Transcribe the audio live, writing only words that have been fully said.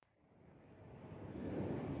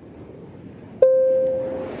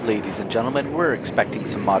Ladies and gentlemen, we're expecting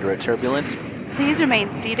some moderate turbulence. Please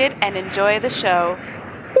remain seated and enjoy the show.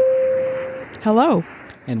 Hello.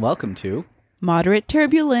 And welcome to Moderate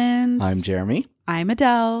Turbulence. I'm Jeremy. I'm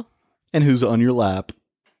Adele. And who's on your lap?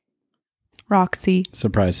 Roxy.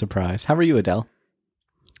 Surprise, surprise. How are you, Adele?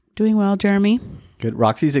 Doing well, Jeremy. Good.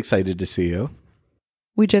 Roxy's excited to see you.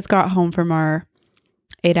 We just got home from our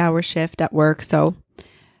 8-hour shift at work, so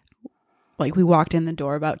we walked in the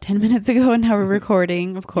door about 10 minutes ago and now we're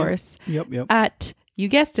recording, of course. Yep. At, you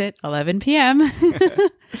guessed it, 11 p.m.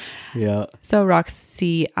 Yeah. So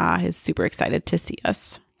Roxy is super excited to see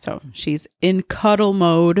us. So she's in cuddle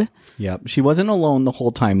mode. Yep. She wasn't alone the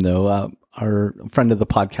whole time, though. Our friend of the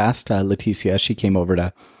podcast, Leticia, she came over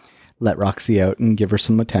to let Roxy out and give her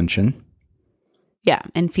some attention. Yeah,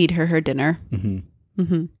 and feed her dinner.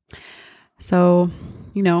 Mm-hmm. So,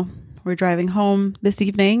 we're driving home this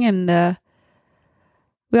evening and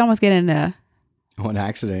we almost get in an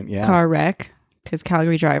accident, yeah. car wreck because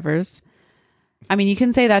Calgary drivers. I mean, you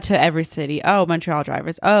can say that to every city. Oh, Montreal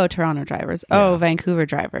drivers. Oh, Toronto drivers. Oh, Vancouver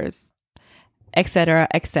drivers, etc.,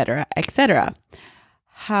 etc., etc.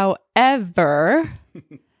 However,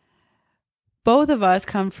 both of us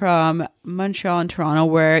come from Montreal and Toronto,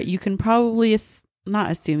 where you can probably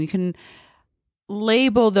you can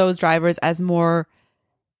label those drivers as more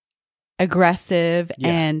aggressive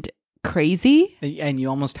and crazy. And you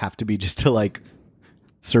almost have to be just to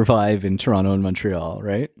survive in Toronto and Montreal,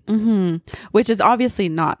 right? Mm-hmm. Which is obviously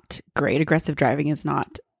not great. Aggressive driving is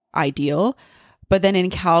not ideal. But then in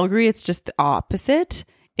Calgary, it's just the opposite.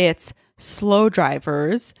 It's slow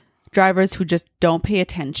drivers who just don't pay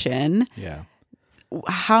attention. Yeah.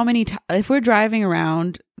 How many if we're driving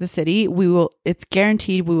around the city, it's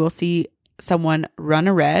guaranteed we will see someone run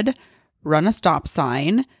a red, run a stop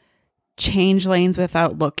sign, change lanes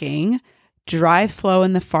without looking, drive slow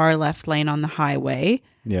in the far left lane on the highway.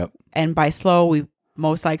 Yep. And by slow, we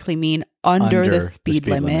most likely mean under the speed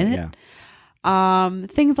limit.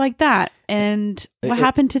 Things like that. And what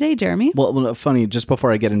happened today, Jeremy? Well, funny, just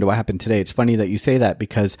before I get into what happened today, it's funny that you say that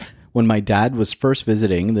because when my dad was first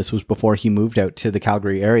visiting, this was before he moved out to the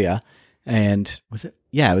Calgary area, and was it?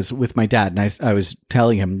 Yeah, it was with my dad, and I was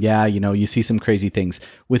telling him, you see some crazy things.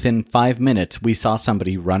 Within 5 minutes, we saw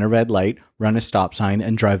somebody run a red light, run a stop sign,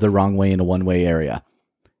 and drive the wrong way in a one-way area.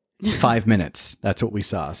 5 minutes. That's what we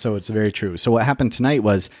saw. So it's very true. So what happened tonight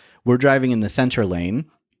was we're driving in the center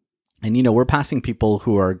lane, and, we're passing people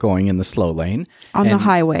who are going in the slow lane. On the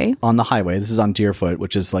highway. On the highway. This is on Deerfoot,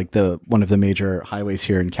 which is one of the major highways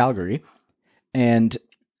here in Calgary. And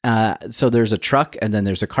so there's a truck and then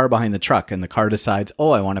there's a car behind the truck, and the car decides,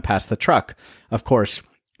 I want to pass the truck. Of course,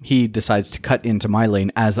 he decides to cut into my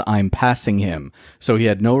lane as I'm passing him. So he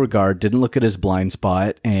had no regard, didn't look at his blind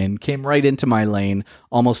spot, and came right into my lane,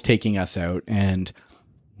 almost taking us out and,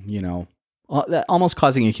 almost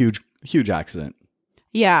causing a huge, huge accident.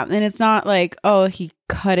 Yeah, and it's not he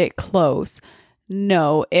cut it close.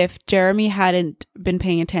 No, if Jeremy hadn't been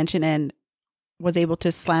paying attention and was able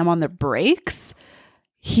to slam on the brakes,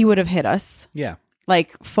 he would have hit us. Yeah.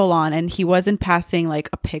 Full on. And he wasn't passing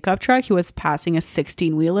a pickup truck. He was passing a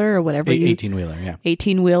 16-wheeler or whatever. 18-wheeler, yeah.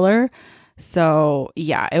 18-wheeler. So,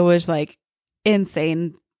 yeah, it was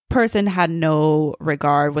insane. Person had no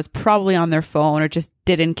regard, was probably on their phone or just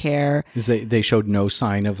didn't care. They showed no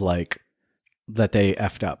sign of that they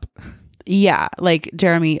effed up. Yeah,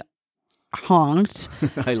 Jeremy honked.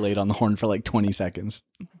 I laid on the horn for 20 seconds.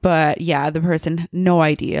 But yeah, the person, no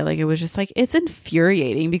idea. It was just it's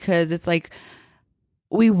infuriating because it's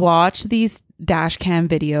we watch these dash cam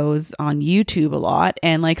videos on YouTube a lot.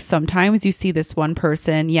 And sometimes you see this one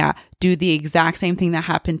person, do the exact same thing that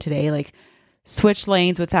happened today. Switch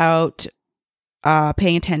lanes without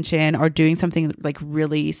paying attention or doing something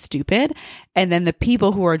really stupid. And then the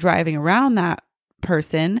people who are driving around that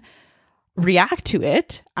person react to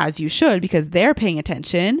it, as you should, because they're paying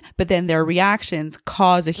attention, but then their reactions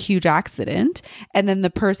cause a huge accident. And then the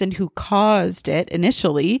person who caused it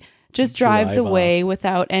initially just drives away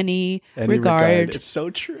without any regard. It's so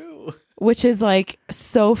true. Which is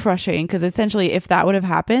so frustrating because essentially if that would have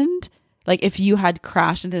happened, if you had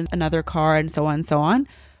crashed into another car and so on,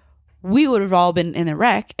 we would have all been in a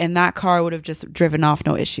wreck and that car would have just driven off,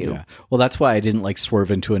 no issue. Yeah. Well, that's why I didn't swerve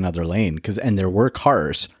into another lane and there were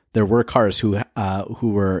cars who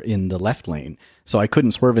were in the left lane. So I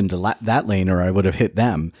couldn't swerve into that lane or I would have hit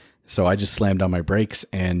them. So I just slammed on my brakes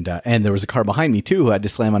and there was a car behind me too who had to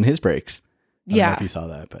slam on his brakes. I don't know if you saw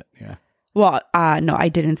that, but yeah. Well, no, I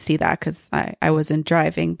didn't see that because I wasn't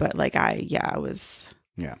driving, but it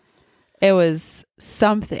was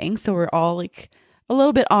something. So we're all a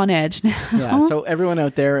little bit on edge now. Yeah. So everyone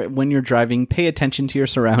out there, when you're driving, pay attention to your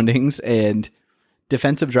surroundings, and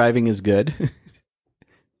defensive driving is good.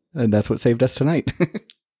 And that's what saved us tonight.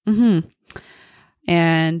 Mm-hmm.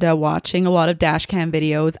 And watching a lot of dash cam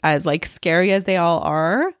videos, as like scary as they all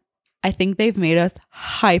are, I think they've made us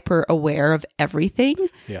hyper aware of everything.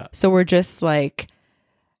 Yeah. So we're just like,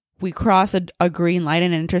 we cross a green light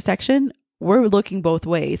in an intersection, we're looking both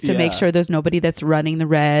ways to make sure there's nobody that's running the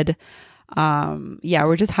red.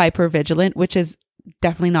 We're just hyper vigilant, which is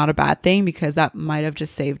definitely not a bad thing, because that might have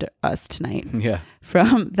just saved us tonight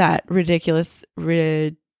from that ridiculous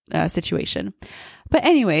situation. But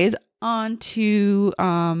anyways, on to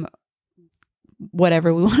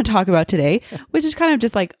whatever we want to talk about today, which is kind of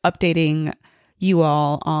just like updating you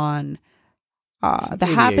all on the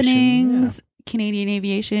happenings, Canadian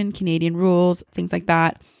aviation, Canadian rules, things like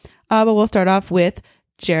that. But we'll start off with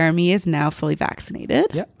Jeremie is now fully vaccinated.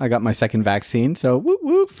 Yeah, I got my second vaccine. So woo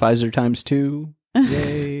woo, Pfizer times 2.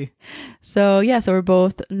 Yay. So we're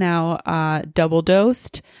both now double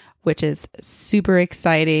dosed, which is super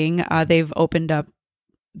exciting. They've opened up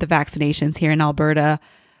the vaccinations here in Alberta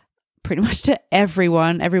pretty much to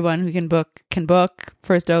everyone. Everyone who can book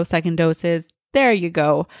first dose, second doses. There you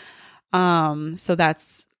go. So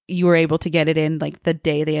that's, you were able to get it in like the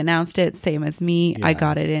day they announced it, same as me. I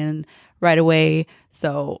got it in right away.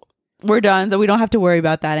 So we're done. So we don't have to worry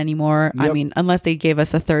about that anymore. Yep. I mean, unless they gave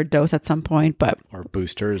us a third dose at some point, or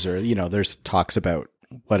boosters, or, there's talks about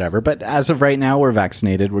whatever. But as of right now, we're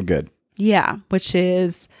vaccinated. We're good. Yeah. Which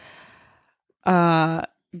is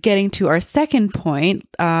getting to our second point.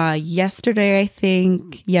 Yesterday, I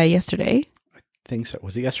think. Yeah, yesterday. I think so.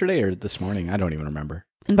 Was it yesterday or this morning? I don't even remember.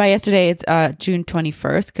 And by yesterday, it's June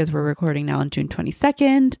 21st, because we're recording now on June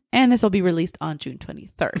 22nd, and this will be released on June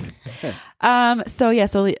 23rd.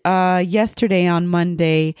 Yesterday on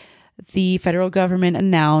Monday, the federal government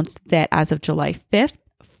announced that as of July 5th,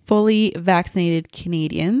 fully vaccinated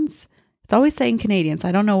Canadians, it's always saying Canadians,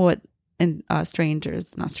 I don't know what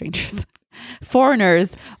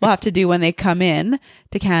foreigners will have to do when they come in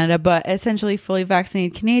to Canada, but essentially fully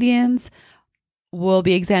vaccinated Canadians will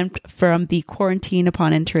be exempt from the quarantine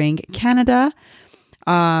upon entering Canada.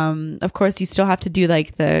 Of course, you still have to do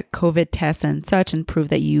like the COVID tests and such and prove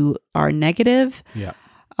that you are negative. Yeah.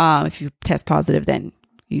 If you test positive, then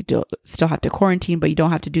you still have to quarantine, but you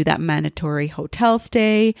don't have to do that mandatory hotel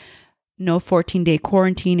stay. No 14-day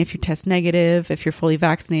quarantine if you test negative, if you're fully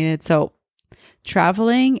vaccinated. So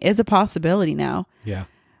traveling is a possibility now. Yeah.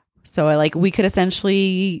 So we could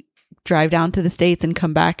essentially drive down to the States and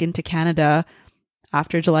come back into Canada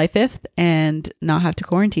after July 5th and not have to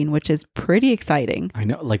quarantine, which is pretty exciting. I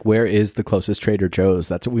know. Where is the closest Trader Joe's?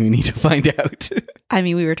 That's what we need to find out. I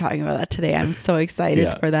mean, we were talking about that today. I'm so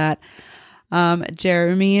excited for that.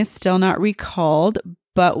 Jeremie is still not recalled,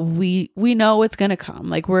 but we know it's going to come.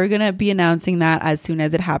 We're going to be announcing that as soon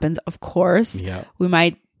as it happens. Of course, we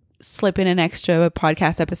might slip in an extra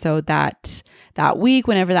podcast episode that week,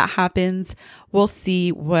 whenever that happens. We'll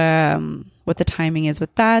see what the timing is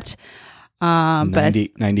with that.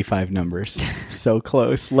 95 numbers. So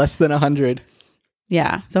close. Less than 100.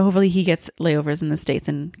 Yeah. So hopefully he gets layovers in the States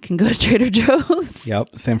and can go to Trader Joe's.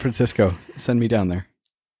 Yep. San Francisco. Send me down there.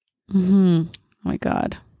 Mm-hmm. Oh my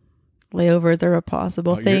God. Layovers are a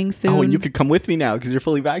possible thing soon. Oh, and you could come with me now because you're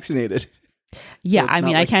fully vaccinated. Yeah. So I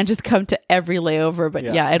mean, I can't just come to every layover, but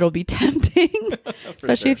it'll be tempting.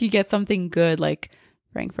 Especially if you get something good like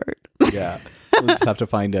Frankfurt. Yeah. We'll just have to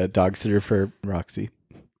find a dog sitter for Roxy.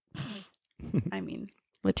 I mean,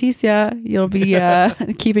 Leticia, you'll be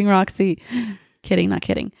keeping Roxy. Kidding, not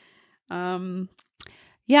kidding. And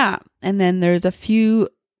then there's a few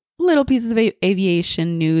little pieces of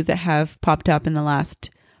aviation news that have popped up in the last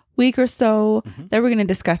week or so that we're going to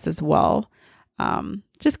discuss as well.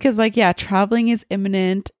 Just because, traveling is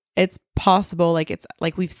imminent. It's possible. It's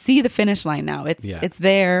we see the finish line now. It's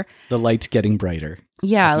there. The light's getting brighter.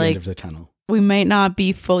 Yeah, at the end of the tunnel. We might not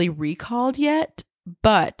be fully recalled yet,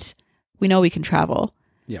 but we know we can travel.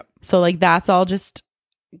 Yeah. So that's all just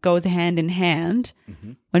goes hand in hand.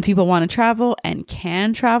 Mm-hmm. When people want to travel and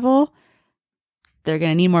can travel, they're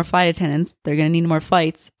going to need more flight attendants. They're going to need more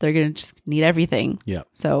flights. They're going to just need everything. Yeah.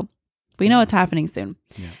 So we know it's happening soon.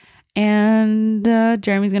 Yeah. And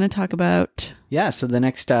Jeremie's going to talk about... Yeah. So the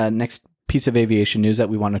next piece of aviation news that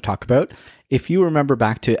we want to talk about, if you remember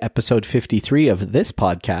back to episode 53 of this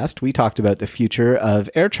podcast, we talked about the future of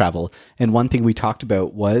air travel. And one thing we talked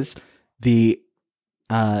about was the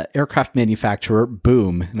aircraft manufacturer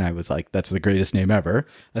Boom. And I was like, that's the greatest name ever,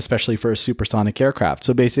 especially for a supersonic aircraft.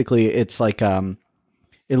 So basically it's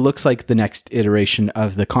it looks like the next iteration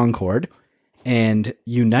of the Concorde. And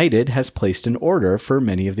United has placed an order for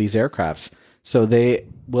many of these aircrafts. So they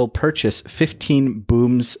will purchase 15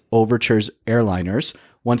 Booms Overtures airliners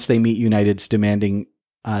once they meet United's demanding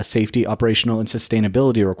safety, operational, and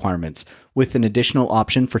sustainability requirements, with an additional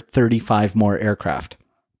option for 35 more aircraft.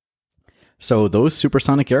 So those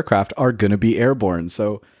supersonic aircraft are going to be airborne.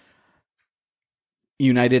 So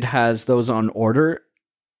United has those on order.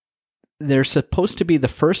 They're supposed to be the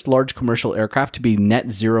first large commercial aircraft to be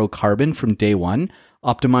net zero carbon from day one,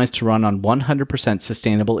 optimized to run on 100%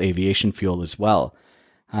 sustainable aviation fuel as well.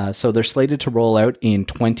 So they're slated to roll out in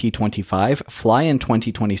 2025, fly in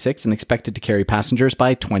 2026, and expected to carry passengers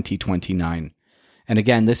by 2029. And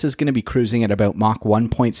again, this is going to be cruising at about Mach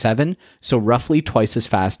 1.7, so roughly twice as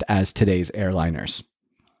fast as today's airliners.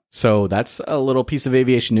 So that's a little piece of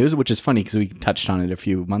aviation news, which is funny because we touched on it a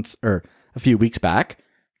few weeks back.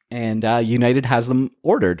 And United has them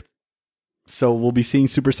ordered. So we'll be seeing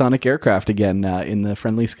supersonic aircraft again in the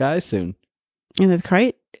friendly skies soon. And it's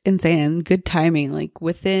quite insane. Good timing. Like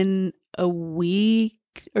within a week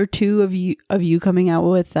or two of you coming out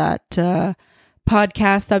with that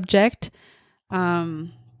podcast subject,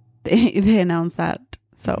 they announced that.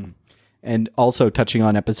 So, and also touching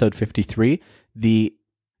on episode 53, the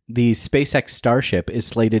SpaceX Starship is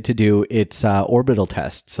slated to do its orbital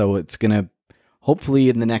test. So it's going to hopefully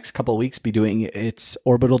in the next couple of weeks be doing its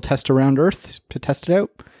orbital test around Earth to test it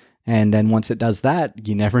out. And then once it does that,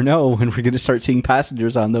 you never know when we're going to start seeing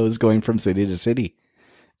passengers on those going from city to city.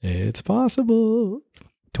 It's possible.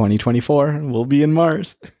 2024, we'll be in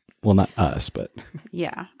Mars. Well, not us, but...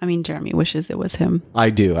 Yeah. I mean, Jeremy wishes it was him.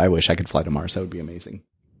 I do. I wish I could fly to Mars. That would be amazing.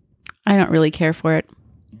 I don't really care for it.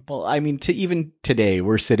 Well, I mean, even today,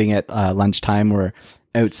 we're sitting at lunchtime. We're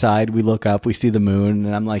outside. We look up. We see the moon.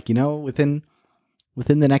 And I'm like, within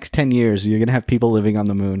the next 10 years, you're going to have people living on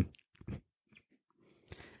the moon.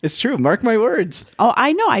 It's true. Mark my words. Oh,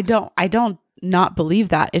 I know. I don't not believe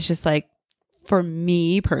that. It's just like, for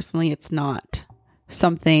me personally, it's not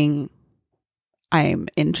something I'm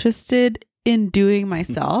interested in doing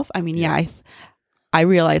myself. I mean, yeah, I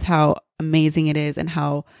realize how amazing it is and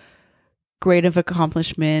how great of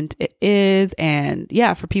accomplishment it is. And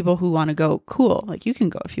yeah, for people who want to go, cool. Like you can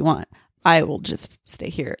go if you want. I will just stay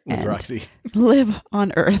here with Roxy. Live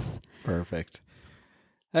on Earth. Perfect.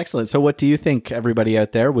 Excellent. So what do you think, everybody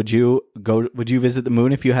out there? Would you visit the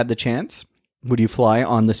moon if you had the chance? Would you fly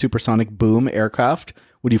on the Supersonic Boom aircraft?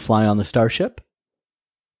 Would you fly on the Starship?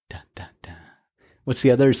 Dun, dun, dun. What's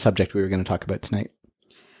the other subject we were going to talk about tonight?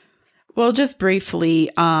 Well, just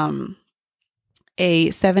briefly,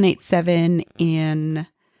 a 787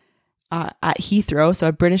 at Heathrow, so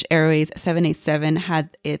a British Airways 787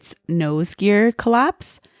 had its nose gear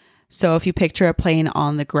collapse. So if you picture a plane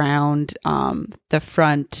on the ground, the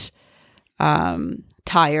front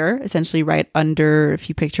tire, essentially right under, if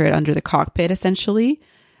you picture it under the cockpit, essentially,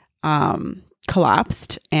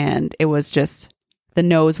 collapsed. And it was just, the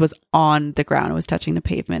nose was on the ground. It was touching the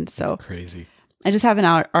pavement. So that's crazy. I just have an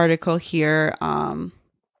article here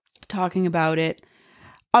talking about it.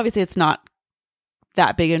 Obviously, it's not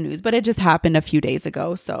that big of news, but it just happened a few days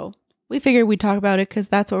ago. So we figured we'd talk about it because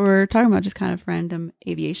that's what we're talking about, just kind of random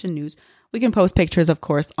aviation news. We can post pictures, of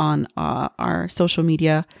course, on our social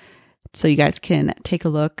media so you guys can take a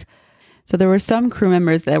look. So there were some crew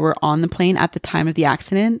members that were on the plane at the time of the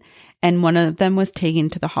accident, and one of them was taken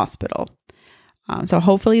to the hospital. So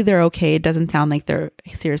hopefully they're okay. It doesn't sound like they're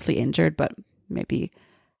seriously injured, but maybe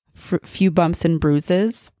a few bumps and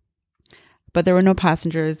bruises. But there were no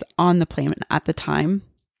passengers on the plane at the time.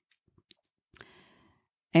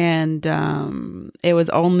 And it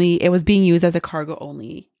was being used as a cargo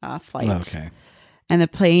only flight. Okay. And the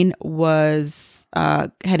plane was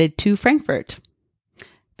headed to Frankfurt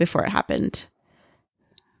before it happened.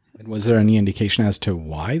 And was there any indication as to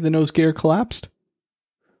why the nose gear collapsed?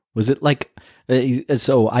 Was it like,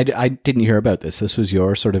 so I didn't hear about this. This was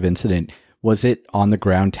your sort of incident. Was it on the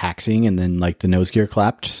ground taxiing and then like the nose gear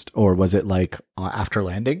collapsed, or was it like after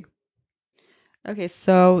landing? Okay,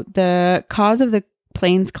 so the cause of the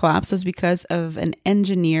plane's collapse was because of an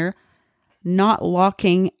engineer not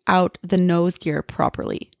locking out the nose gear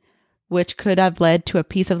properly, which could have led to a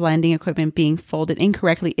piece of landing equipment being folded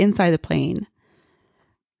incorrectly inside the plane.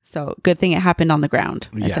 So good thing it happened on the ground,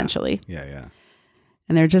 essentially. Yeah.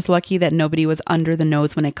 And they're just lucky that nobody was under the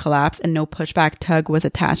nose when it collapsed and no pushback tug was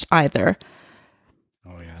attached either.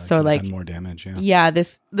 Oh yeah. So like more damage. Yeah. Yeah.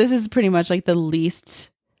 This is pretty much like the least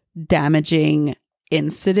damaging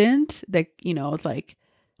incident that, it's like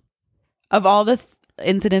of all the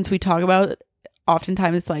incidents we talk about,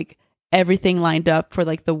 oftentimes it's like everything lined up for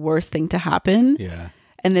like the worst thing to happen. Yeah.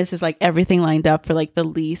 And this is like everything lined up for like the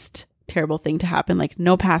least terrible thing to happen. Like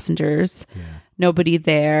no passengers, nobody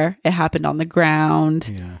there. It happened on the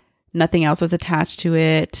ground. Yeah. Nothing else was attached to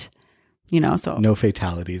it. So no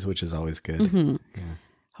fatalities, which is always good. Mm-hmm. Yeah.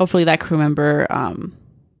 Hopefully that crew member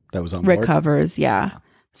that was on board recovers. Yeah.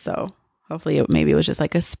 So hopefully maybe it was just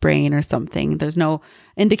like a sprain or something. There's no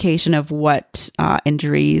indication of what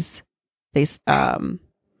injuries they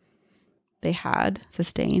had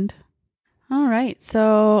sustained. All right.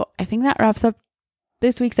 So I think that wraps up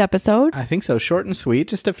this week's episode. I think so. Short and sweet.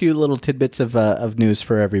 Just a few little tidbits of news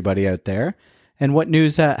for everybody out there. And what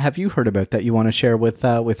news have you heard about that you want to share with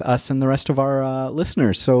us and the rest of our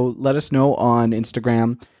listeners? So let us know on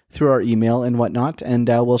Instagram, through our email and whatnot, and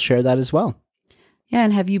we'll share that as well. Yeah,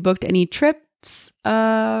 and have you booked any trips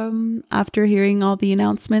after hearing all the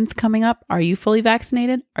announcements coming up? Are you fully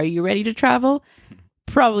vaccinated? Are you ready to travel?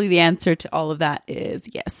 Probably the answer to all of that is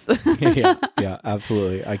yes. yeah,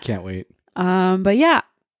 absolutely. I can't wait. But yeah,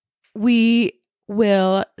 we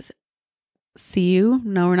will see you.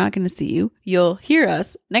 No, we're not going to see you. You'll hear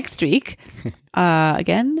us next week,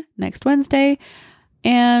 again, next Wednesday.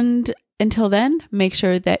 And until then, make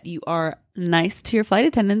sure that you are nice to your flight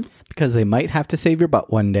attendants. Because they might have to save your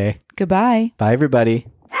butt one day. Goodbye. Bye, everybody.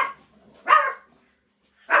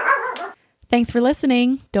 Thanks for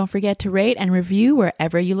listening. Don't forget to rate and review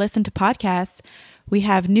wherever you listen to podcasts. We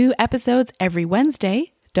have new episodes every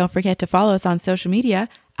Wednesday. Don't forget to follow us on social media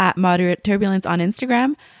at Moderate Turbulence on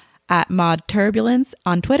Instagram, at Mod Turbulence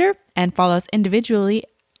on Twitter, and follow us individually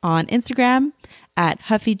on Instagram at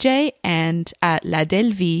HuffyJ and at La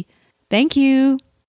Delvie. Thank you.